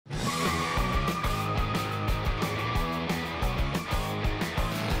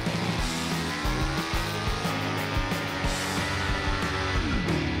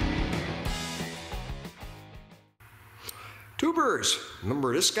YouTubers,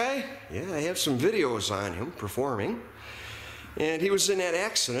 remember this guy? Yeah, I have some videos on him performing. And he was in that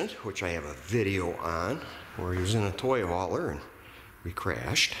accident, which I have a video on, where he was in a toy hauler and we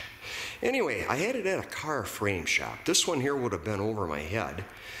crashed. Anyway, I had it at a car frame shop. This one here would have been over my head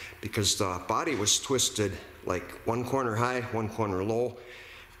because the body was twisted like one corner high, one corner low,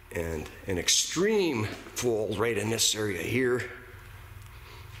 and an extreme fold right in this area here.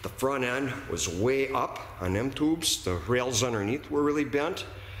 The front end was way up on them tubes. The rails underneath were really bent.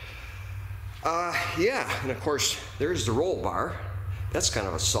 Yeah, and of course, there's the roll bar. That's kind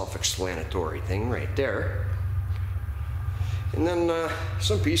of a self-explanatory thing right there. And then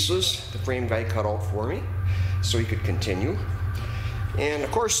some pieces the frame guy cut out for me so he could continue. And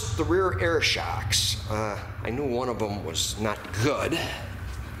of course, the rear air shocks. I knew one of them was not good.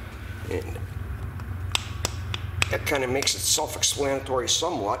 And that kind of makes it self-explanatory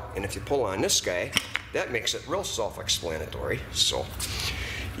somewhat, and if you pull on this guy, that makes it real self-explanatory. So,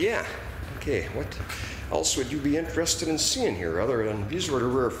 yeah, okay, what else would you be interested in seeing here other than these were the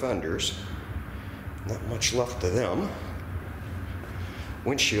rear fenders? Not much left of them.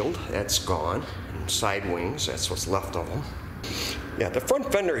 Windshield, that's gone, and side wings, that's what's left of them. Yeah, the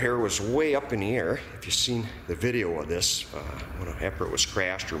front fender here was way up in the air. If you've seen the video of this, after it was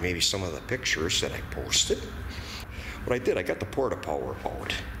crashed, or maybe some of the pictures that I posted. What I did, I got the porta power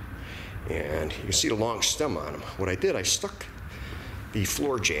out, and you can see the long stem on them. What I did, I stuck the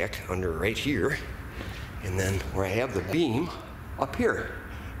floor jack under right here, and then where I have the beam up here.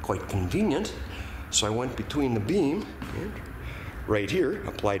 Quite convenient. So I went between the beam and right here,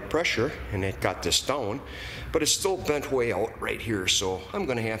 applied pressure, and it got this down, but it's still bent way out right here, so I'm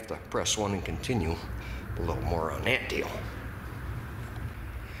going to have to press one and continue a little more on that deal.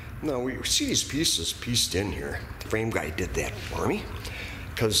 Now we see these pieces pieced in here. The frame guy did that for me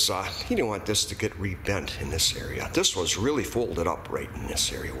because he didn't want this to get rebent in this area. This was really folded up right in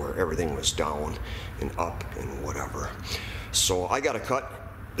this area where everything was down and up and whatever. So I got to cut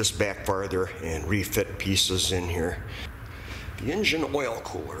this back farther and refit pieces in here. The engine oil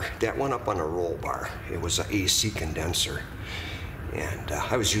cooler, that went up on a roll bar. It was an AC condenser. And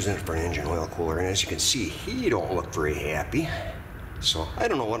I was using it for an engine oil cooler, and as you can see, he don't look very happy. So I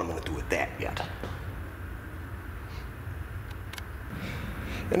don't know what I'm going to do with that yet.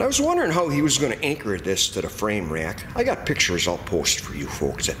 And I was wondering how he was going to anchor this to the frame rack. I got pictures I'll post for you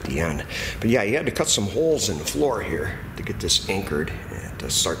folks at the end. But yeah, he had to cut some holes in the floor here to get this anchored and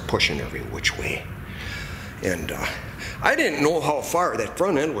to start pushing every which way. And I didn't know how far that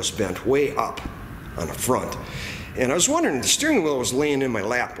front end was bent way up on the front. And I was wondering, the steering wheel was laying in my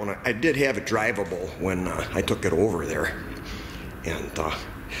lap when I did have it drivable when I took it over there. And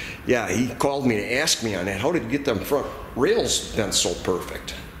yeah, he called me to ask me on that. How did you get them front rails bent so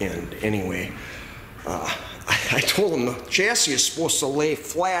perfect? And anyway, I told him the chassis is supposed to lay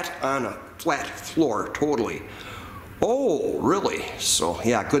flat on a flat floor, totally. Oh, really? So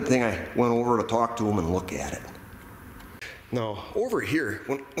yeah, good thing I went over to talk to him and look at it. Now, over here,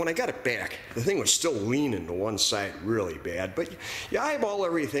 when I got it back, the thing was still leaning to one side really bad, but you eyeball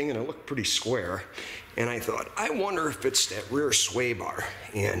everything and it looked pretty square. And I thought, I wonder if it's that rear sway bar.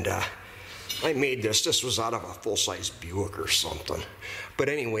 And I made this. This was out of a full-size Buick or something. But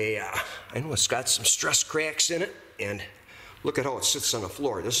anyway, I know it's got some stress cracks in it, and look at how it sits on the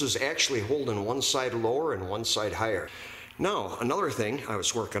floor. This is actually holding one side lower and one side higher. Now, another thing I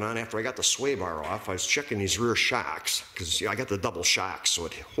was working on after I got the sway bar off, I was checking these rear shocks, because I got the double shock, so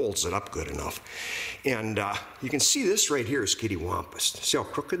it holds it up good enough. And you can see this right here is kitty wampus. See how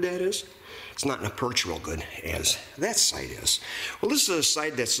crooked that is? It's not in a perch real good as that side is. Well, this is the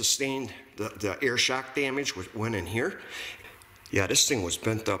side that sustained the air shock damage which went in here. Yeah, this thing was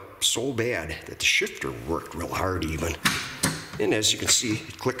bent up so bad that the shifter worked real hard even. And as you can see,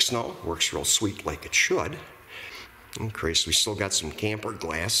 it clicks now, works real sweet like it should. And Christ, we still got some camper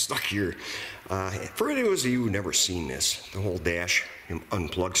glass stuck here. For those of you who've never seen this, the whole dash, you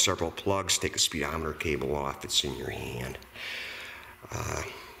unplug several plugs, take a speedometer cable off, it's in your hand.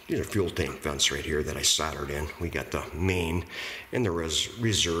 Here's a fuel tank vents right here that I soldered in. We got the main and the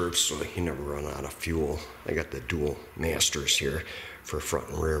reserve so you never run out of fuel. I got the dual masters here for front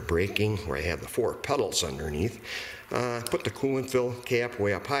and rear braking where I have the 4 pedals underneath. Put the coolant fill cap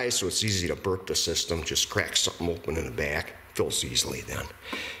way up high so it's easy to burp the system. Just crack something open in the back. Fills easily then.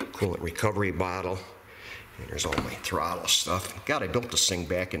 Coolant recovery bottle. And there's all my throttle stuff. God, I built this thing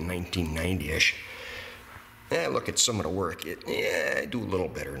back in 1990-ish. Look at some of the work. I do a little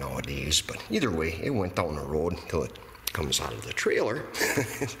better nowadays, but either way, it went down the road until it comes out of the trailer.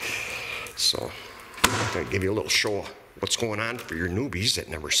 So, I'm going to give you a little show of what's going on for your newbies that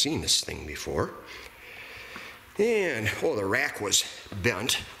never seen this thing before. And, oh, the rack was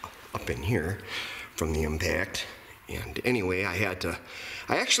bent up in here from the impact. And anyway, I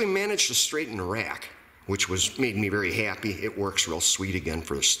actually managed to straighten the rack, which made me very happy. It works real sweet again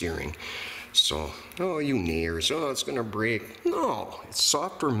for the steering. So, oh, you neighbors, oh, it's gonna break. No, it's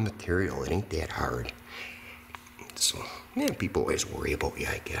softer material. It ain't that hard. So, yeah, people always worry about you,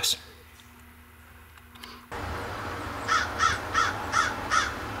 I guess.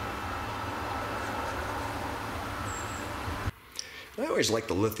 I always like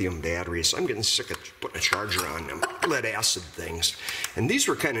the lithium batteries. I'm getting sick of putting a charger on them lead acid things. And these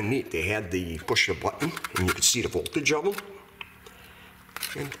were kind of neat. They had the push a button and you could see the voltage of them.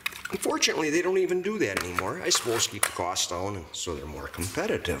 And unfortunately, they don't even do that anymore. I suppose keep the cost down and so they're more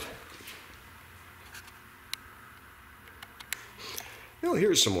competitive. Well,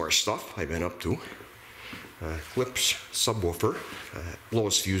 here's some more stuff I've been up to. Clips subwoofer.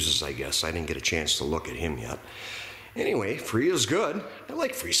 Blows fuses, I guess. I didn't get a chance to look at him yet. Anyway, free is good. I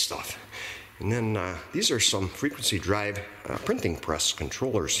like free stuff. And then these are some frequency drive printing press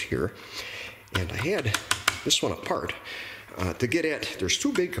controllers here. And I had this one apart to get at, there's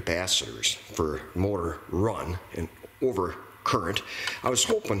two big capacitors for motor run and over current. I was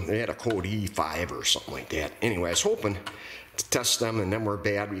hoping they had a code E5 or something like that. Anyway, I was hoping to test them, and then we're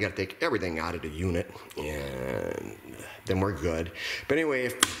bad. We got to take everything out of the unit, and then we're good. But anyway,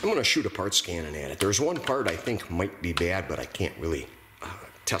 I'm going to shoot a part scanning at it. There's one part I think might be bad, but I can't really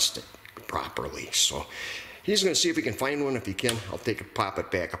test it properly. So he's going to see if he can find one. If he can, I'll pop it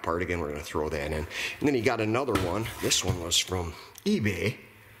back apart again. We're going to throw that in. And then he got another one. This one was from eBay.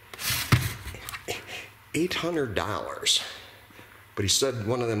 $800. But he said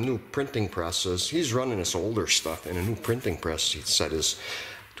one of them new printing presses, he's running this older stuff, and a new printing press, he said, is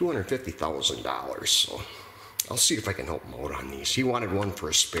 $250,000. So I'll see if I can help him out on these. He wanted one for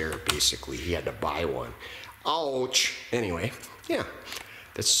a spare, basically. He had to buy one. Ouch. Anyway, yeah,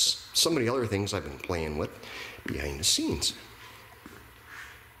 that's some of the other things I've been playing with behind the scenes.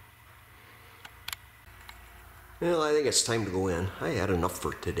 Well, I think it's time to go in. I had enough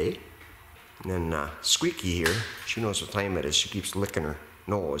for today. And then Squeaky here, she knows what time it is. She keeps licking her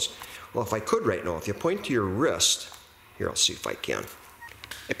nose. Well, if I could right now, if you point to your wrist, here, I'll see if I can.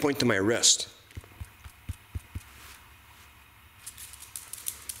 I point to my wrist.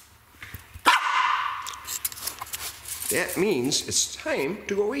 That means it's time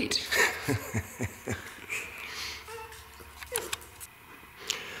to go eat.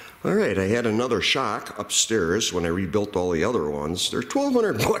 All right, I had another shock upstairs when I rebuilt all the other ones. They're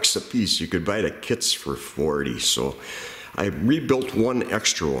 $1,200 a piece. You could buy the kits for $40. So I rebuilt one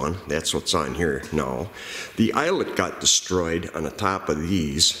extra one. That's what's on here now. The eyelet got destroyed on the top of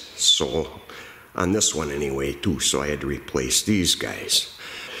these, so on this one anyway too. So I had to replace these guys.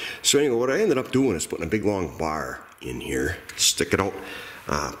 So anyway, what I ended up doing is putting a big long bar in here, stick it out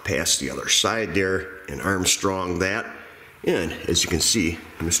past the other side there, and Armstrong that. And as you can see,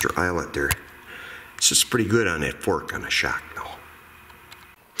 Mr. Eyelet there, this is pretty good on that fork on the shock now.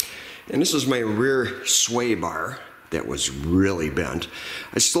 And this is my rear sway bar that was really bent.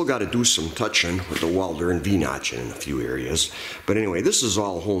 I still got to do some touching with the welder and V-notching in a few areas. But anyway, this is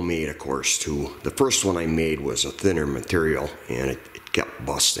all homemade, of course, too. The first one I made was a thinner material, and it kept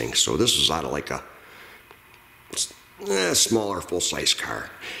busting. So this was out of like a smaller full-size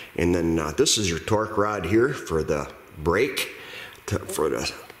car. And then this is your torque rod here for the brake, for the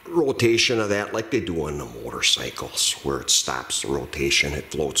rotation of that, like they do on the motorcycles, where it stops the rotation.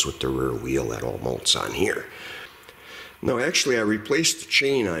 It floats with the rear wheel. That all mounts on here. Now, actually, I replaced the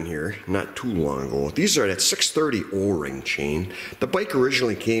chain on here not too long ago. These are that 630 O-ring chain. The bike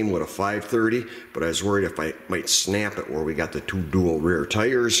originally came with a 530, but I was worried if I might snap it where we got the two dual rear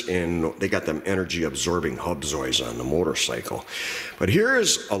tires, and they got them energy-absorbing hubzoids on the motorcycle. But here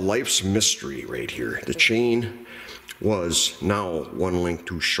is a life's mystery right here. The chain was now one link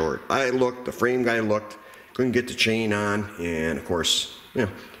too short. I looked, the frame guy looked, couldn't get the chain on, and of course, yeah.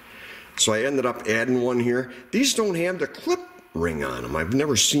 So I ended up adding one here. These don't have the clip ring on them. I've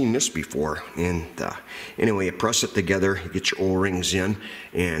never seen this before. And anyway, you press it together, you get your O-rings in,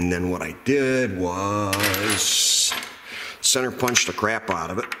 and then what I did was center punch the crap out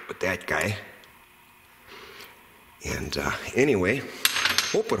of it with that guy. And anyway,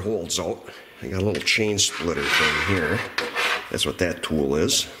 hope it holds out. I got a little chain splitter thing here. That's what that tool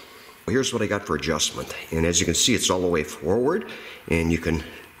is. Here's what I got for adjustment. And as you can see, it's all the way forward, and you can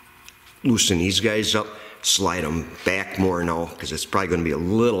loosen these guys up, slide them back more now, because it's probably going to be a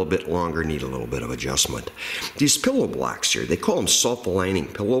little bit longer, need a little bit of adjustment. These pillow blocks here, they call them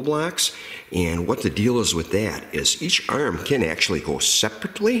self-aligning pillow blocks, and what the deal is with that is each arm can actually go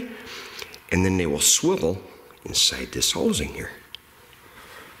separately, and then they will swivel inside this housing here.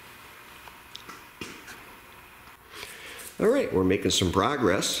 All right, we're making some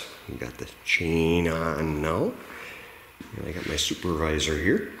progress. We got the chain on now. And I got my supervisor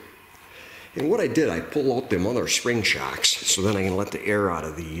here. And what I did, I pulled out them other spring shocks so then I can let the air out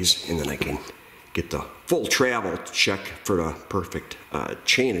of these and then I can get the full travel check for the perfect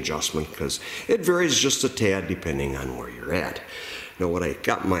chain adjustment, because it varies just a tad depending on where you're at. Now what I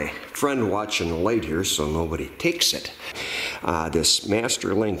got my friend watching the light here so nobody takes it. This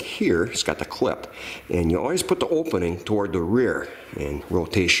master link here, it's got the clip, and you always put the opening toward the rear, and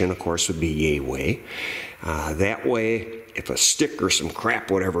rotation of course would be yay way. That way if a stick or some crap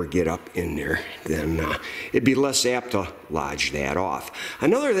whatever get up in there, then it'd be less apt to lodge that off.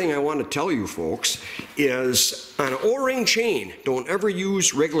 Another thing I want to tell you folks is on an O-ring chain, don't ever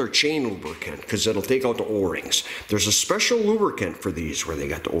use regular chain lubricant because it'll take out the O-rings. There's a special lubricant for these where they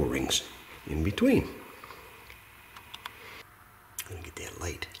got the O-rings in between. I'm gonna get that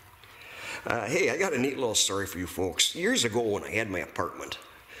light. Hey, I got a neat little story for you folks. Years ago when I had my apartment,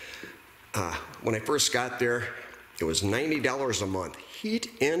 when I first got there, it was $90 a month,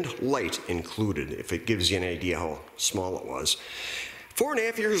 heat and light included, if it gives you an idea how small it was.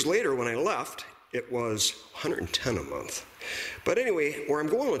 4.5 years later when I left, it was $110 a month. But anyway, where I'm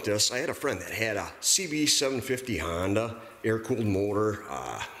going with this, I had a friend that had a CB 750 Honda, air-cooled motor,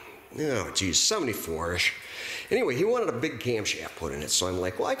 74-ish. Anyway, he wanted a big camshaft put in it, so I'm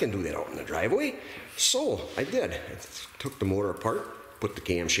like, well, I can do that out in the driveway. So I did. I took the motor apart, put the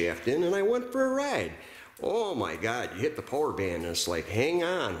camshaft in, and I went for a ride. Oh my God, you hit the power band and it's like, hang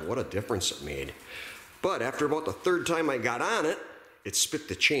on, what a difference it made. But after about the third time I got on it, it spit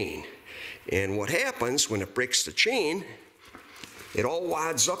the chain. And what happens when it breaks the chain, it all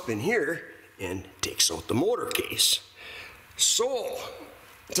wads up in here and takes out the motor case. So,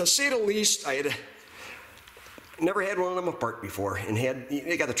 to say the least, I had never had one of them apart before, and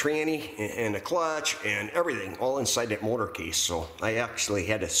they got the tranny and the clutch and everything all inside that motor case. So I actually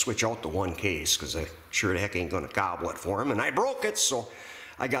had to switch out the one case because I sure the heck ain't gonna gobble it for him, and I broke it, so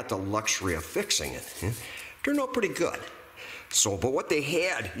I got the luxury of fixing it. Turned out pretty good. So, but what they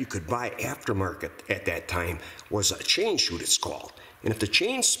had, you could buy aftermarket at that time, was a chain chute, it's called. And if the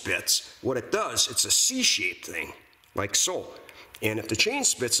chain spits, what it does, it's a C-shaped thing, like so. And if the chain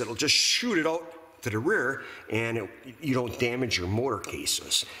spits, it'll just shoot it out to the rear, and you don't damage your motor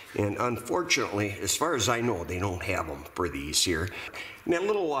cases. And unfortunately, as far as I know, they don't have them for these here. And that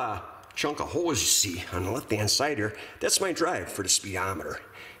little chunk of hose you see on the left-hand side here, that's my drive for the speedometer.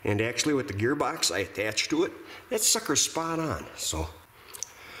 And actually with the gearbox I attached to it, that sucker's spot on. So,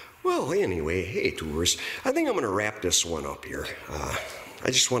 well, anyway, hey tours, I think I'm gonna wrap this one up here. I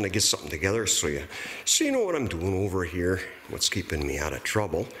just want to get something together so you know what I'm doing over here, what's keeping me out of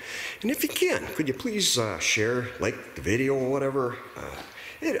trouble. And if you can, could you please share, like the video or whatever?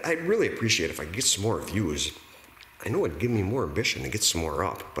 I'd really appreciate it if I could get some more views. I know it'd give me more ambition to get some more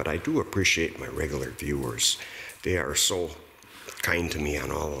up, but I do appreciate my regular viewers. They are so kind to me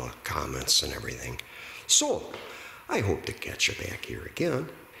on all the comments and everything. So, I hope to catch you back here again,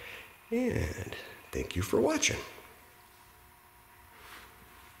 and thank you for watching.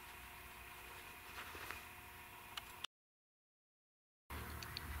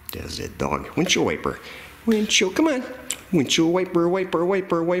 There's that dog. Windshield wiper. Windshield, come on. Windshield wiper, wiper,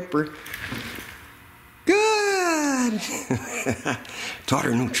 wiper, wiper. Good! Taught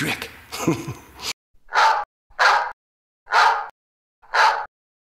her a new trick.